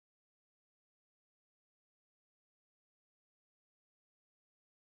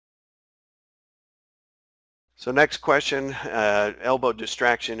So next question, elbow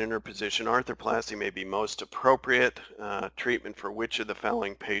distraction interposition arthroplasty may be most appropriate treatment for which of the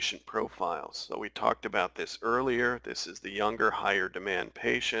following patient profiles? So we talked about this earlier. This is the younger, higher demand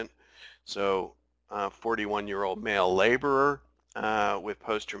patient. So 41-year-old male laborer with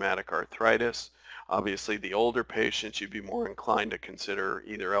post-traumatic arthritis. Obviously, the older patients, you'd be more inclined to consider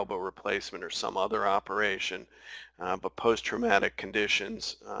either elbow replacement or some other operation. But post-traumatic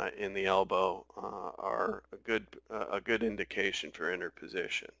conditions in the elbow are a good indication for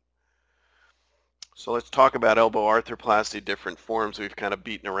interposition. So let's talk about elbow arthroplasty, different forms. We've kind of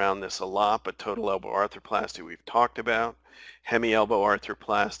beaten around this a lot, but total elbow arthroplasty we've talked about. Hemi-elbow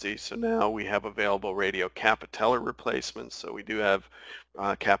arthroplasty, so now we have available radiocapitellar replacements. So we do have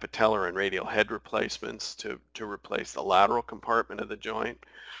capitellar and radial head replacements to replace the lateral compartment of the joint.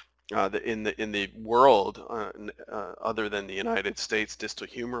 In the world, other than the United States, distal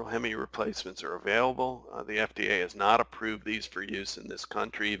humeral hemi replacements are available. The FDA has not approved these for use in this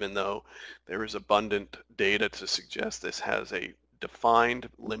country, even though there is abundant data to suggest this has a defined,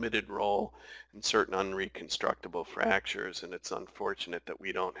 limited role in certain unreconstructible fractures, and it's unfortunate that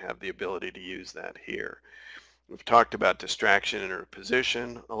we don't have the ability to use that here. We've talked about distraction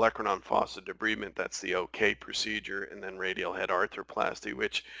interposition, olecranon fossa debridement, that's the OK procedure, and then radial head arthroplasty,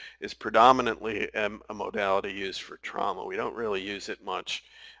 which is predominantly a modality used for trauma. We don't really use it much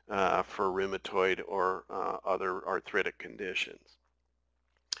for rheumatoid or other arthritic conditions.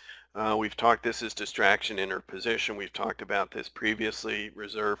 This is distraction interposition. We've talked about this previously,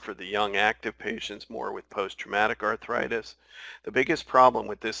 reserved for the young active patients, more with post-traumatic arthritis. The biggest problem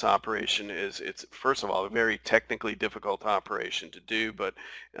with this operation is it's, first of all, a very technically difficult operation to do, but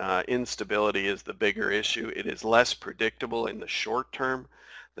instability is the bigger issue. It is less predictable in the short term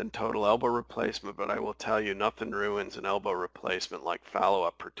than total elbow replacement, but I will tell you nothing ruins an elbow replacement like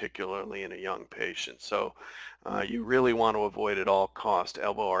follow-up, particularly in a young patient. So you really want to avoid at all cost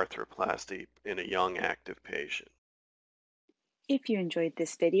elbow arthroplasty in a young active patient. If you enjoyed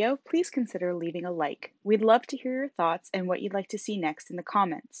this video, please consider leaving a like. We'd love to hear your thoughts and what you'd like to see next in the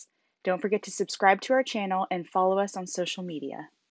comments. Don't forget to subscribe to our channel and follow us on social media.